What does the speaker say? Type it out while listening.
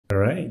All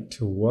right,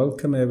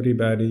 welcome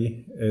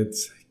everybody.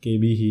 It's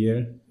KB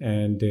here,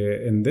 and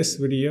in this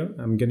video,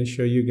 I'm going to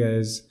show you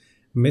guys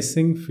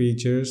missing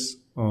features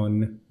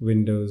on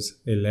Windows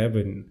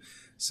 11.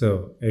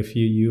 So if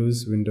you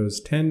use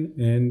Windows 10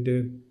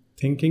 and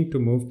thinking to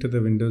move to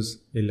the Windows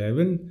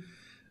 11,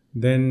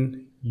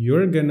 then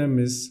you're gonna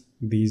miss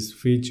these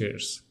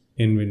features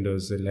in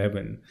Windows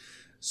 11.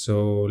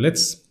 So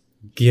let's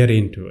get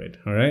into it.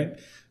 All right.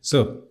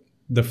 So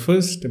the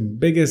first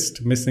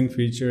biggest missing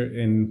feature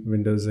in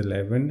Windows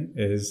 11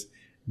 is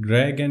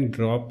drag and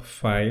drop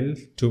file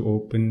to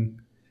open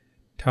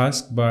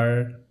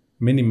taskbar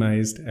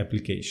minimized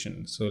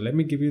application. So let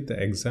me give you the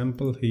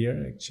example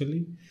here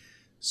actually.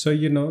 So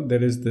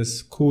there is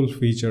this cool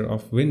feature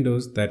of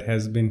Windows that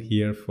has been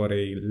here for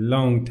a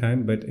long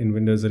time, but in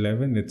Windows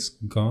 11 it's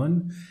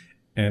gone,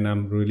 and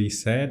I'm really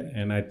sad,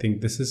 and I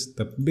think this is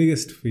the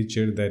biggest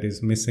feature that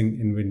is missing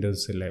in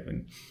Windows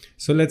 11.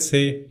 So let's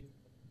say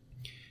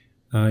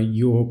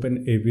you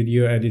open a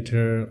video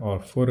editor or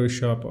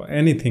Photoshop or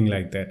anything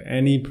like that,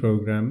 any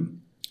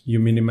program, you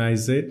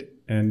minimize it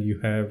and you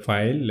have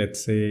file,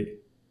 let's say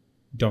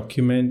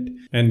document,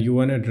 and you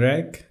want to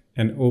drag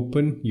and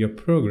open your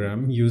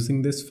program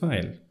using this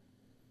file.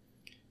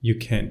 You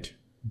can't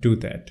do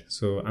that.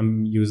 So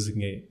I'm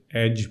using a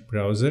Edge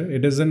browser. It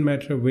doesn't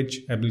matter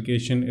which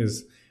application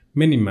is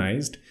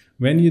minimized.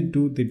 When you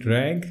do the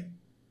drag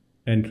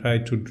and try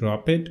to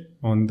drop it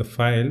on the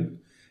file,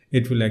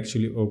 it will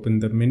actually open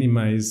the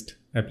minimized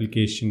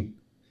application.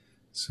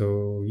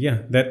 So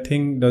yeah, that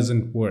thing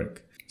doesn't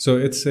work. So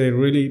it's a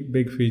really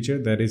big feature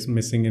that is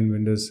missing in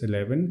Windows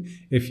 11.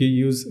 If you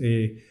use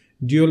a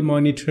dual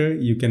monitor,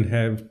 you can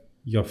have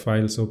your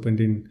files opened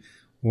in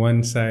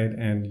one side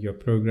and your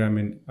program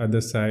in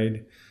other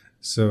side.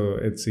 So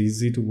it's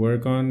easy to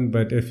work on.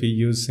 But if you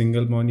use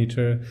single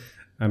monitor,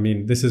 I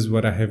mean, this is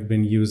what I have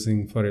been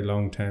using for a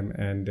long time,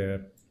 and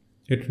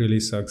it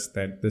really sucks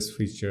that this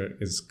feature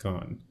is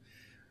gone.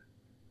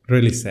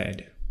 Really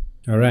sad.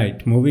 All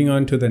right, moving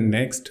on to the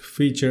next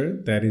feature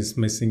that is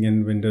missing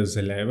in Windows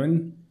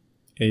 11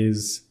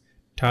 is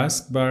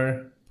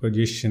taskbar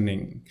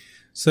positioning.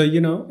 So,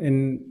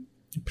 in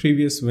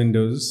previous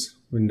Windows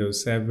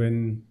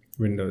 7,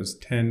 Windows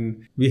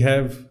 10, we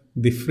have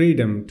the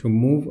freedom to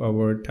move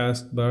our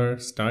taskbar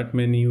start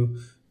menu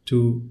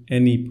to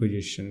any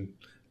position,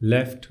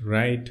 left,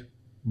 right,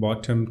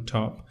 bottom,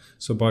 top.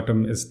 So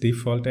bottom is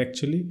default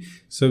actually.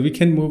 So we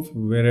can move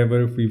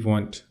wherever we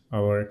want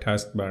our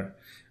taskbar.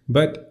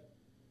 But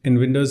in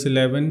Windows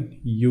 11,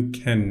 you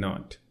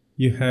cannot.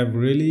 You have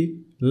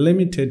really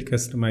limited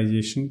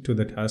customization to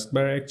the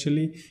taskbar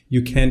actually.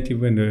 You can't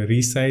even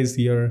resize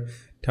your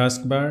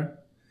taskbar.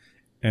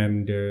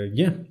 And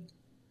yeah,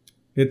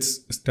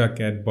 it's stuck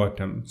at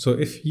bottom. So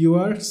if you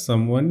are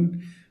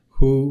someone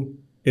who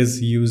is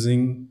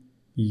using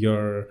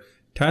your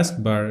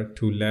taskbar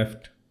to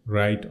left,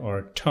 right,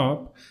 or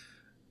top,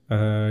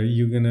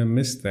 you're gonna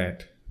miss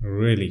that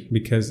really,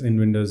 because in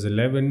Windows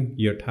 11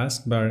 your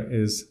taskbar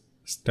is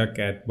stuck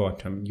at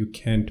bottom. You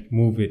can't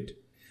move it.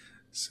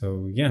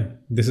 So yeah,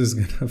 this is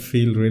gonna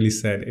feel really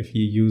sad if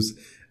you use,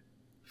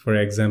 for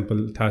example,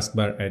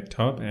 taskbar at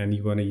top and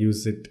you want to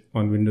use it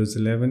on Windows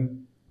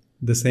 11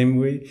 the same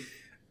way,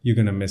 you're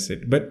gonna miss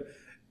it. But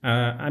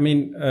I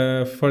mean,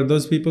 for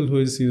those people who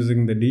is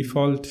using the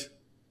default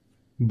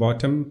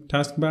bottom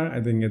taskbar,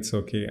 I think it's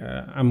okay.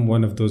 I'm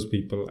one of those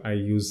people. I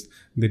use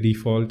the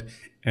default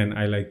and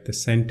I like the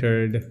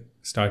centered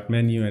start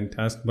menu and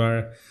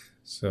taskbar.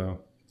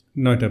 So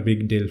not a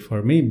big deal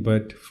for me,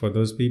 but for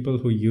those people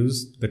who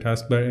use the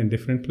taskbar in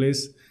different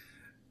place,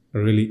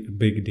 really a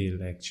big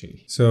deal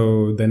actually.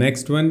 So the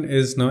next one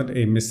is not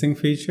a missing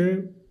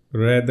feature,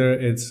 rather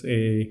it's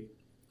a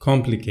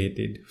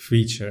complicated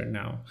feature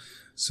now.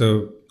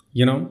 So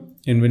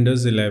in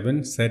Windows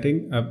 11,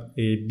 setting up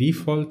a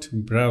default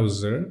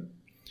browser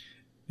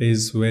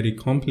is very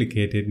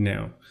complicated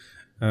now.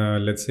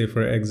 Let's say,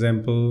 for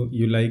example,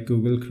 you like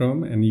Google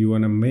Chrome and you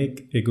want to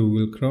make a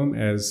Google Chrome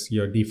as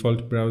your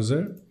default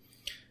browser.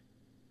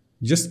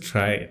 Just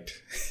try it.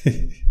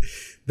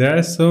 There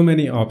are so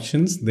many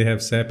options. They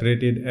have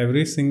separated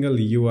every single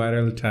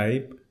URL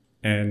type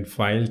and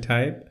file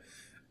type.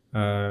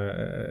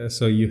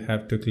 So you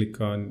have to click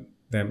on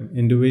them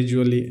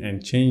individually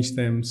and change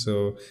them.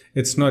 So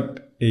it's not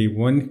a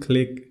one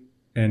click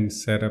and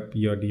set up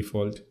your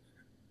default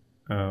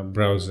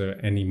browser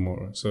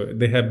anymore. So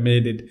they have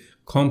made it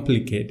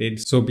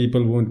complicated so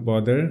people won't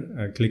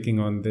bother clicking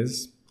on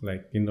this.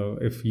 Like,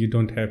 if you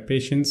don't have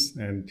patience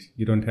and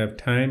you don't have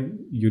time,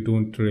 you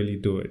don't really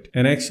do it.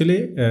 And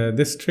actually,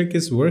 this trick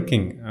is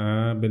working.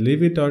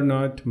 Believe it or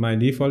not, my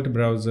default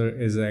browser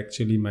is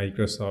actually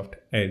Microsoft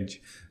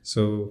Edge.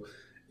 So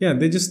yeah,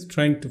 they're just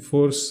trying to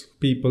force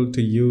people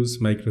to use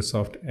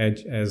Microsoft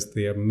Edge as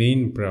their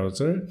main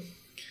browser.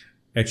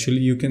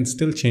 Actually, you can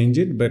still change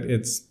it, but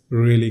it's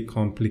really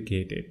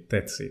complicated.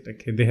 That's it.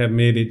 Okay, they have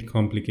made it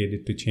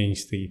complicated to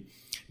change the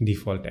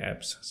default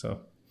apps.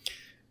 So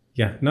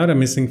Yeah, not a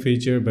missing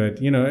feature, but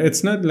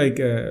it's not like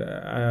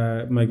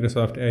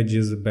Microsoft Edge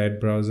is a bad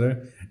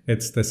browser.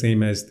 It's the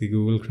same as the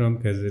Google Chrome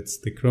because it's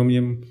the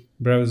Chromium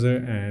browser,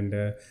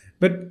 and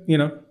but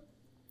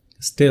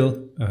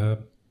still,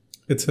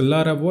 it's a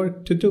lot of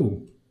work to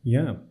do.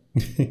 Yeah,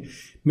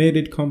 made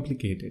it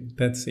complicated.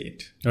 That's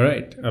it. All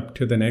right, up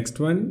to the next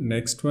one.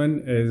 Next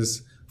one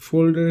is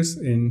folders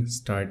in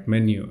Start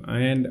menu,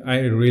 and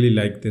I really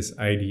like this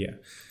idea.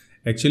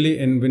 Actually,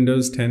 in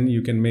Windows 10,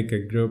 you can make a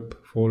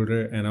group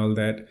folder and all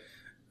that.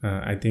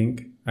 I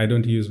think I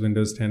don't use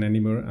Windows 10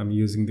 anymore. I'm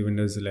using the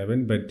Windows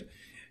 11, but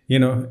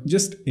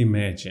just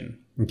imagine.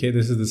 Okay,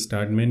 this is the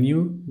Start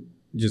menu.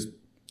 Just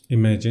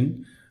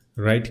imagine,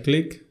 right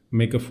click,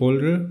 make a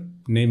folder,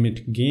 name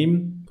it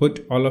game,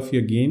 put all of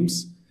your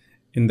games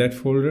in that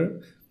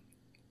folder,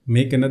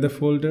 make another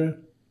folder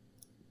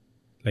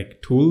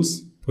like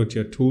tools, put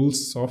your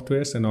tools,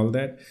 softwares and all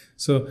that.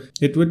 So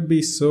it would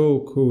be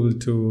so cool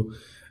to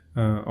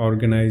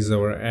organize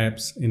our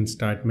apps in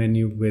Start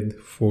menu with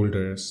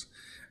folders,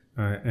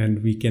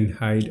 and we can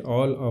hide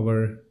all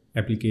our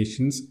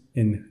applications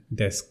in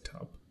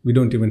desktop. We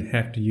don't even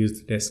have to use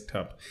the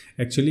desktop.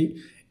 Actually,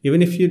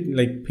 even if you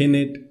like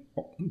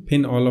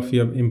pin all of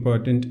your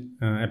important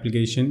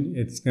application,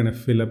 it's gonna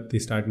fill up the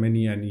Start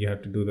menu and you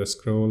have to do the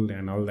scroll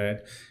and all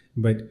that.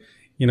 But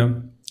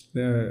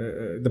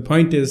the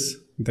point is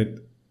that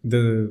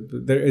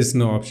there is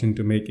no option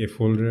to make a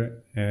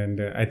folder, and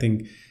I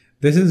think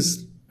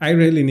I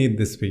really need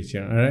this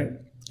feature. All right,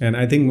 and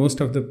I think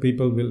most of the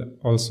people will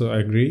also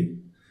agree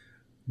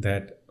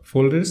that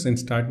folders in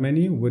Start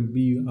menu would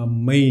be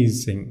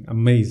amazing.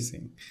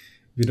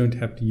 We don't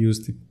have to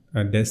use the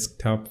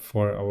desktop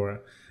for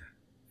our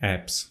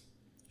apps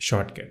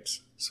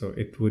shortcuts, so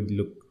it would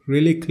look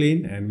really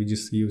clean, and we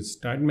just use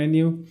Start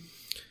menu.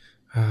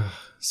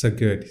 So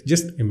good.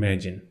 Just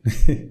imagine.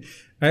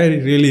 I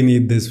really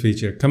need this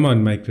feature. Come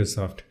on,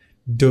 Microsoft,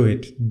 do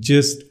it.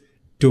 Just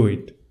do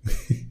it.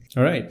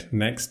 All right,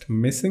 next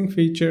missing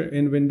feature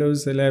in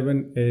Windows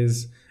 11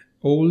 is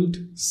old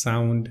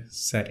sound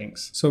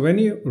settings. So when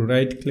you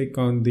right click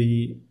on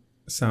the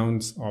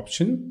sounds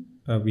option,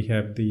 we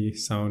have the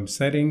sound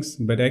settings,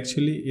 but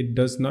actually it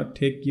does not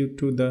take you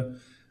to the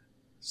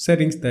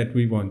settings that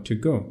we want to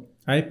go.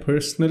 I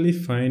personally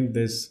find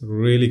this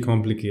really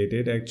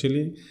complicated.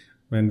 Actually,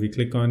 when we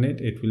click on it,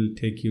 it will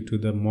take you to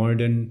the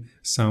modern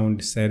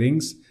sound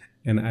settings,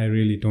 and I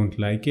really don't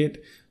like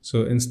it.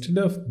 So instead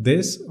of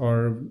this,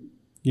 or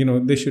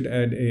they should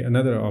add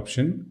another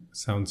option,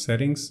 sound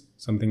settings,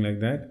 something like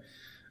that.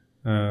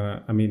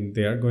 I mean,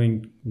 they are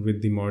going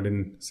with the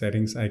modern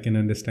settings. I can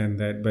understand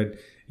that, but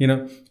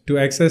to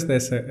access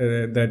this,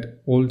 that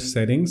old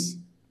settings,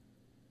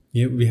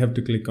 we have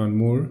to click on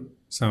more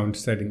sound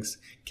settings.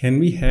 Can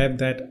we have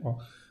that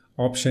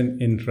option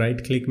in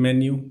right click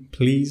menu,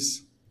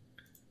 please?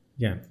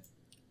 Yeah,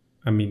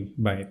 I mean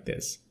by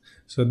this.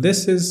 So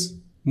this is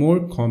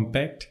more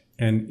compact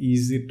and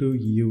easy to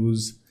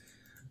use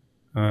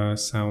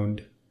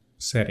sound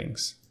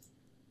settings,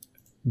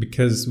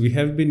 because we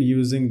have been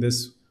using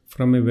this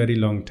from a very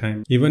long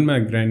time. Even my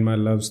grandma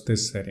loves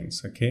this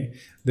settings. Okay,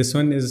 this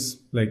one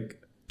is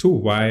like too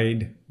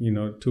wide,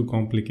 too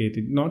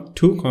complicated. Not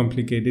too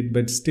complicated,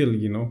 but still,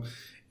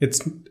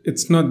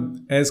 it's not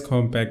as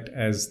compact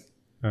as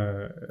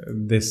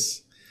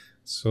this.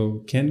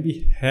 So can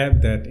we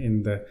have that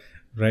in the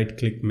right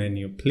click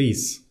menu,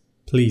 please?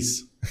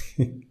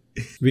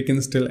 We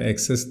can still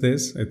access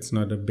this. It's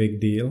not a big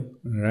deal,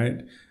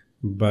 right?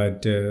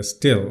 But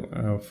still,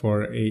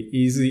 for a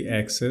easy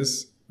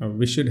access,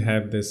 we should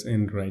have this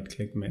in right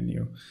click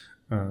menu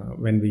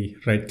when we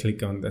right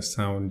click on the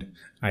sound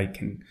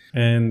icon.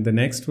 And the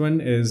next one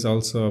is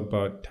also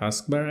about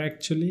taskbar.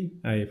 Actually,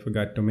 I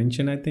forgot to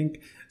mention, I think.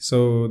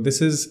 So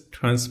this is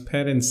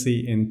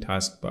transparency in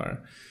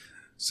taskbar.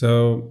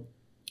 So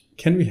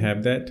can we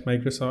have that,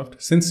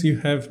 Microsoft? Since you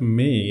have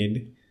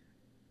made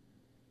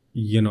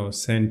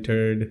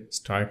centered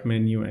Start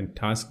menu and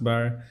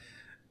taskbar,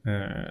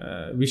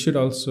 we should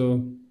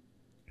also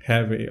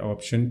have an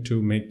option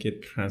to make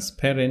it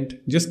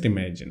transparent. Just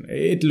imagine,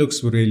 it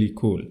looks really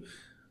cool,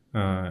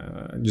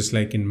 just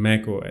like in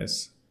Mac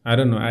OS. I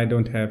don't know, I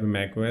don't have a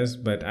Mac OS,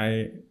 but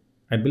I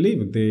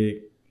believe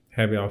they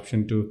have an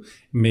option to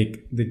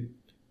make the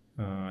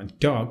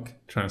dock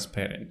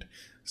transparent.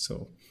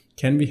 So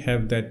can we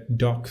have that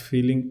dock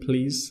feeling,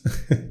 please?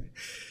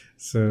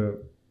 So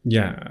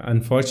yeah,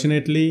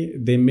 unfortunately,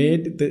 they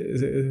made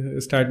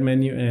the Start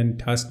menu and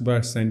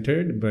taskbar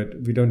centered,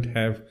 but we don't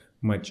have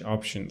much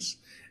options.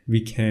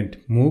 We can't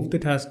move the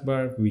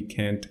taskbar. We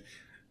can't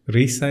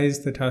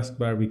resize the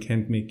taskbar. We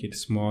can't make it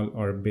small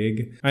or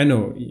big. I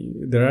know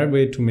there are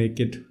ways to make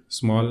it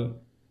small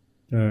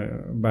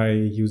by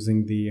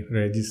using the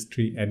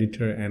registry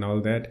editor and all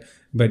that,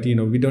 but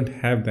we don't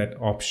have that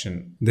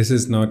option. This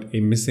is not a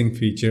missing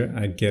feature,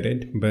 I get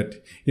it,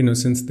 but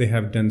since they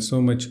have done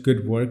so much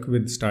good work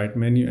with Start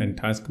menu and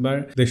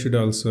taskbar, they should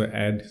also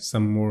add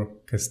some more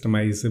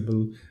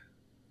customizable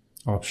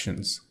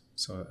options.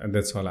 So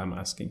that's all I'm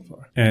asking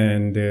for.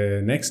 And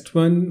next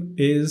one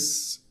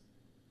is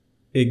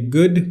a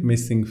good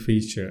missing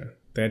feature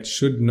that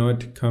should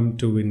not come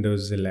to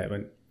Windows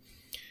 11.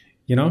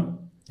 You know,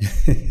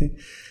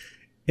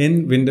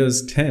 in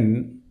Windows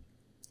 10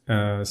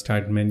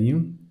 start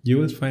menu, you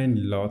will find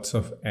lots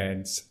of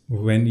ads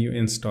when you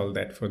install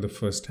that for the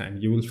first time.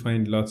 You will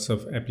find lots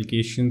of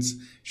applications,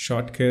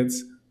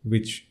 shortcuts,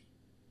 which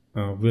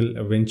will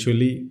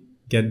eventually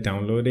get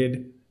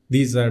downloaded.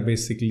 These are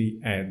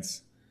basically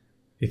ads.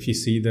 If you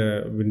see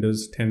the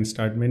Windows 10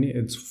 start menu,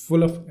 it's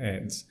full of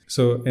ads.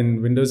 So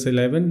in Windows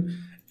 11,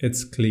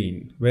 it's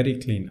clean, very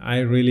clean. I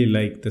really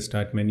like the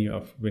start menu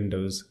of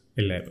Windows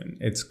 11.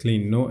 It's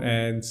clean, no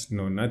ads,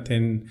 no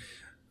nothing.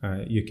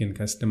 You can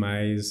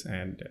customize,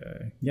 and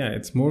yeah,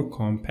 it's more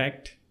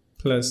compact,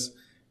 plus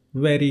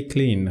very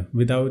clean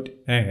without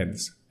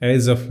ads.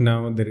 As of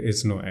now, there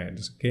is no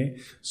ads. Okay,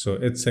 so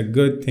it's a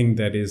good thing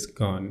that is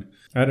gone.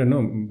 I don't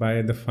know,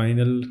 by the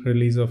final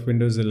release of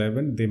Windows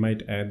 11, they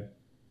might add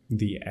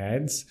the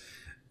ads,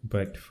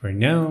 but for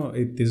now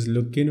it is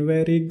looking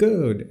very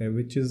good,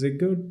 which is a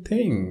good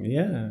thing.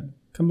 Yeah,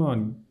 come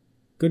on,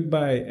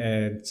 goodbye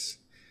ads.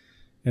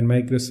 And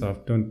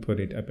Microsoft, don't put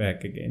it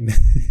back again.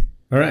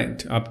 All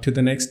right, up to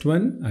the next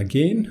one.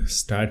 Again,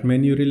 start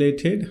menu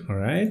related. All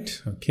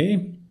right,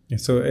 okay,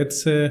 so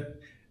it's a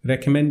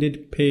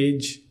recommended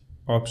page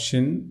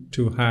option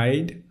to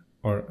hide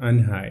or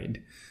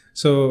unhide.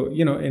 So,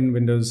 you know, in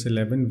Windows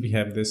 11 we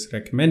have this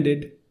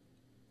recommended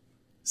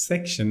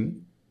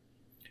section,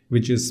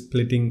 which is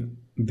splitting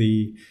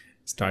the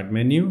start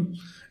menu.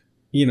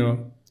 You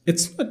know,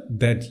 it's not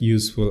that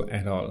useful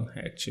at all,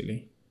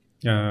 actually.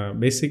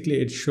 Basically,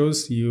 it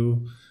shows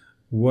you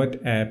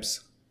what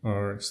apps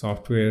or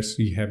softwares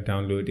you have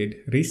downloaded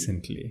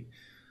recently.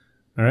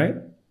 All right,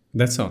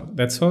 that's all.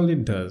 That's all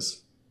it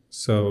does.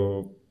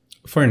 So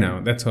for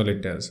now, that's all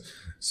it does.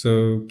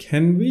 So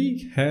can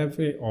we have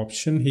an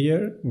option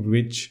here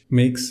which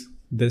makes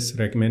this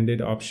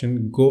recommended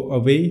option go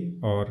away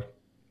or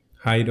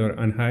hide or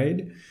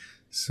unhide?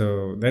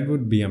 So that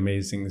would be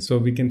amazing. So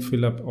we can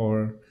fill up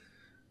our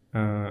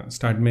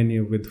start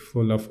menu with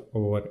full of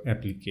our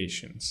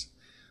applications.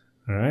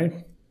 All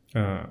right.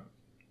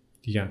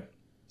 Yeah.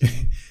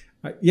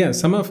 Yeah,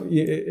 some of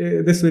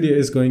this video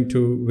is going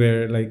to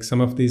where like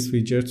some of these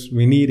features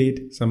we need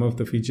it, some of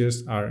the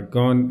features are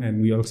gone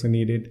and we also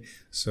need it.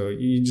 So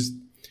you just,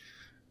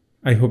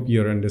 I hope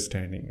you're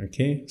understanding.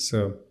 Okay,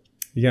 so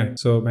yeah,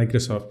 so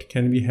Microsoft,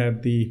 can we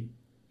have the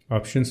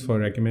options for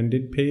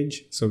recommended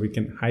page so we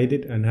can hide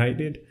it, unhide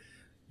it?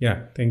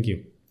 Yeah, thank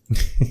you.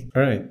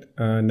 All right,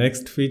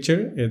 next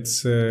feature,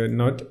 it's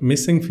not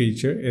missing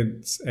feature,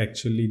 it's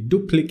actually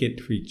duplicate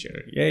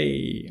feature.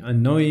 Yay,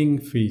 annoying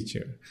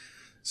feature.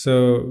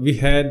 So we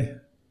had,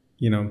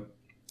 you know,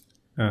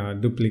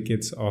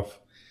 duplicates of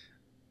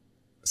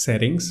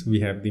settings.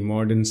 We have the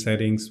modern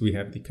settings, we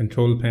have the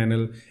control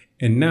panel,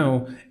 and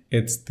now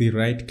it's the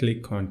right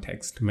click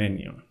context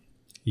menu.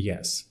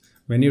 Yes,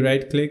 when you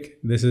right click,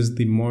 this is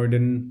the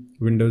modern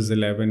Windows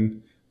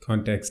 11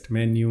 context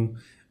menu.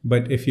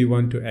 But if you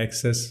want to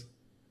access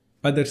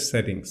other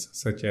settings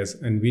such as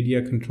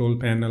NVIDIA control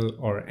panel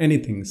or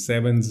anything,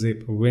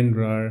 7-zip,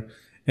 WinRAR,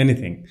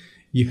 anything,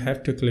 you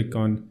have to click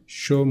on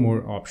show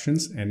more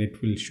options and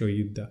it will show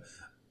you the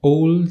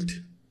old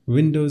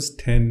Windows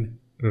 10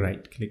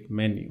 right click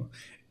menu.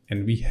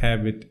 And we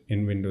have it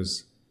in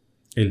Windows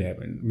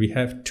 11. We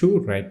have two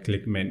right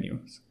click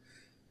menus.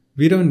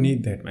 We don't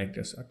need that,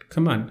 Microsoft.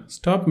 Come on,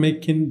 stop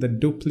making the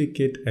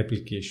duplicate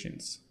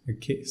applications.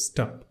 Okay,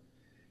 stop.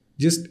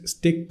 Just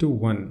stick to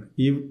one,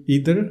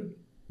 either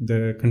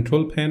the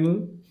control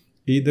panel,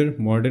 either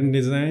modern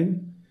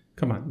design.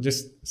 Come on,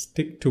 just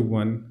stick to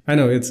one. I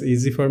know it's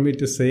easy for me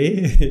to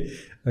say,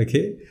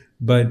 okay,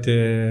 but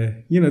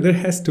you know, there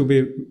has to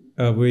be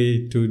a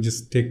way to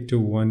just stick to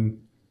one.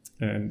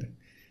 And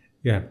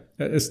yeah,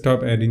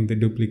 stop adding the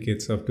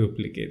duplicates of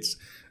duplicates.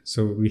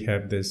 So we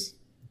have this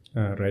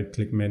right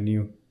click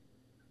menu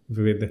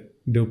with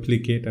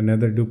duplicate,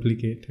 another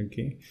duplicate.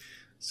 Okay,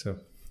 so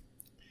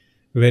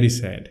very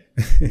sad.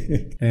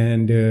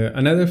 And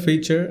another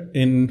feature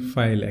in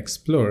File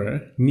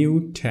Explorer,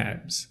 new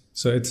tabs.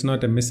 So it's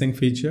not a missing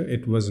feature.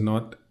 It was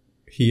not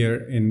here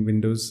in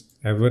Windows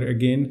ever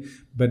again,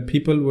 but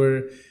people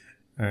were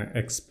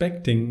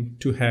expecting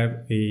to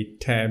have a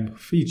tab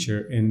feature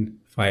in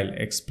File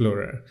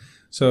Explorer.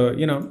 So,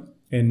 you know,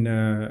 in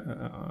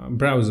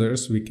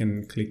browsers, we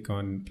can click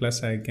on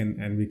plus icon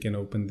and we can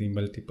open the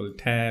multiple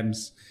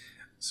tabs.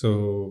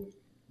 So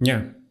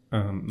yeah,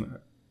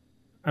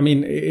 I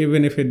mean,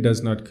 even if it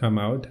does not come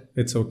out,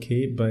 it's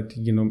okay. But,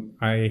 you know,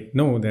 I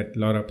know that a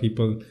lot of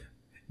people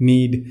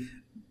need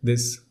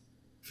this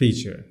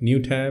feature, new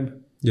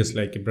tab. Just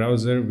like a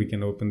browser, we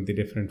can open the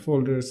different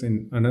folders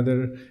in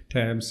another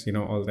tabs, you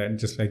know, all that,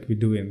 just like we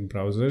do in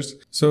browsers.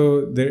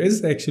 So there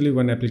is actually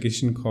one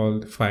application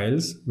called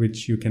Files,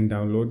 which you can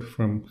download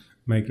from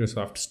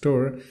Microsoft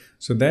Store.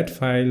 So that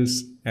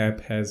Files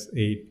app has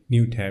a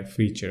new tab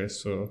feature.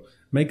 So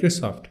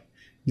Microsoft,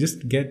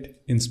 just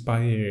get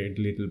inspired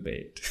a little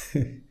bit.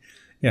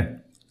 Yeah.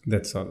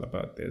 That's all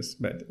about this,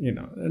 but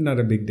not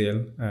a big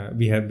deal.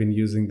 We have been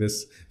using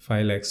this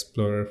file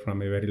explorer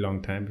from a very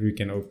long time. We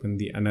can open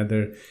the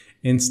another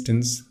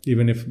instance.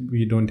 Even if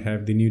we don't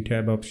have the new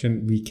tab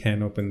option, we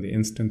can open the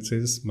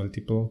instances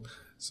multiple.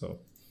 So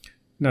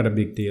not a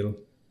big deal.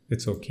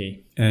 It's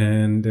okay.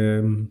 And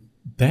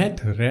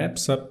that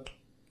wraps up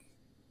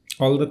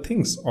all the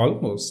things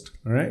almost.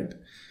 All right.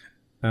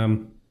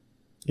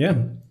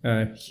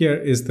 Here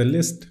is the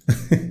list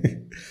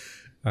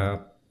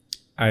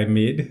I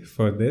made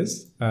for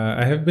this.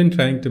 I have been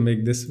trying to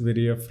make this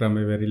video from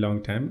a very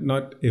long time,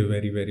 not a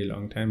very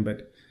long time,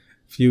 but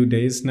few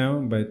days now,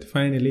 but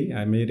finally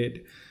I made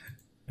it.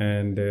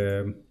 And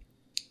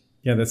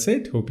that's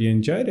it. Hope you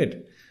enjoyed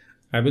it.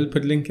 I will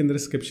put link in the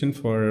description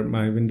for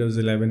my Windows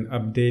 11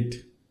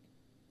 update,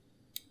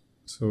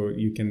 so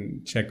you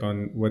can check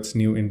on what's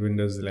new in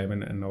Windows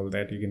 11 and all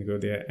that. You can go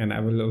there, and I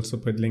will also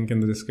put link in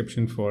the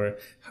description for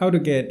how to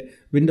get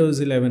Windows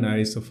 11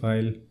 ISO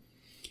file.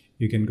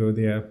 You can go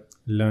there,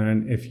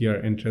 learn if you're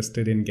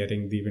interested in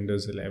getting the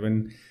Windows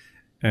 11.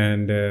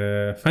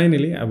 And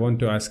finally, I want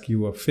to ask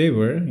you a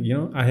favor.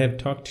 I have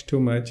talked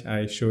too much.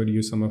 I showed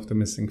you some of the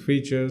missing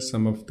features,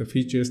 some of the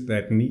features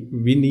that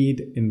we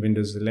need in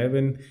Windows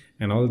 11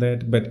 and all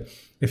that. But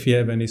if you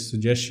have any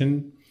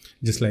suggestion,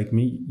 just like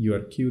me, you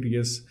are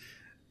curious,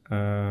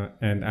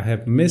 and I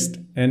have missed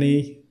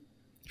any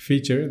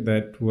feature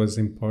that was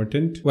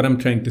important. What I'm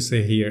trying to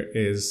say here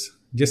is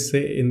just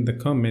say in the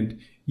comment,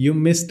 you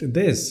missed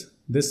this.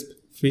 This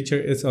feature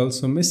is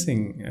also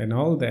missing and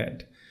all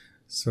that.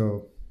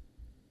 So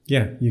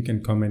yeah, you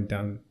can comment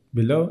down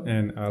below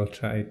and I'll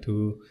try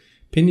to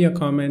pin your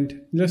comment.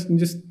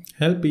 Just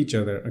help each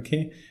other,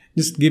 okay?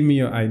 Just give me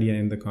your idea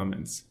in the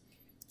comments.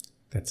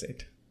 That's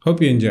it.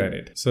 Hope you enjoyed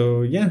it.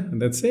 So yeah,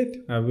 that's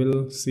it. I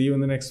will see you in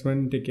the next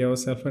one. Take care of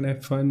yourself and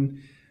have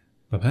fun.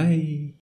 Bye-bye.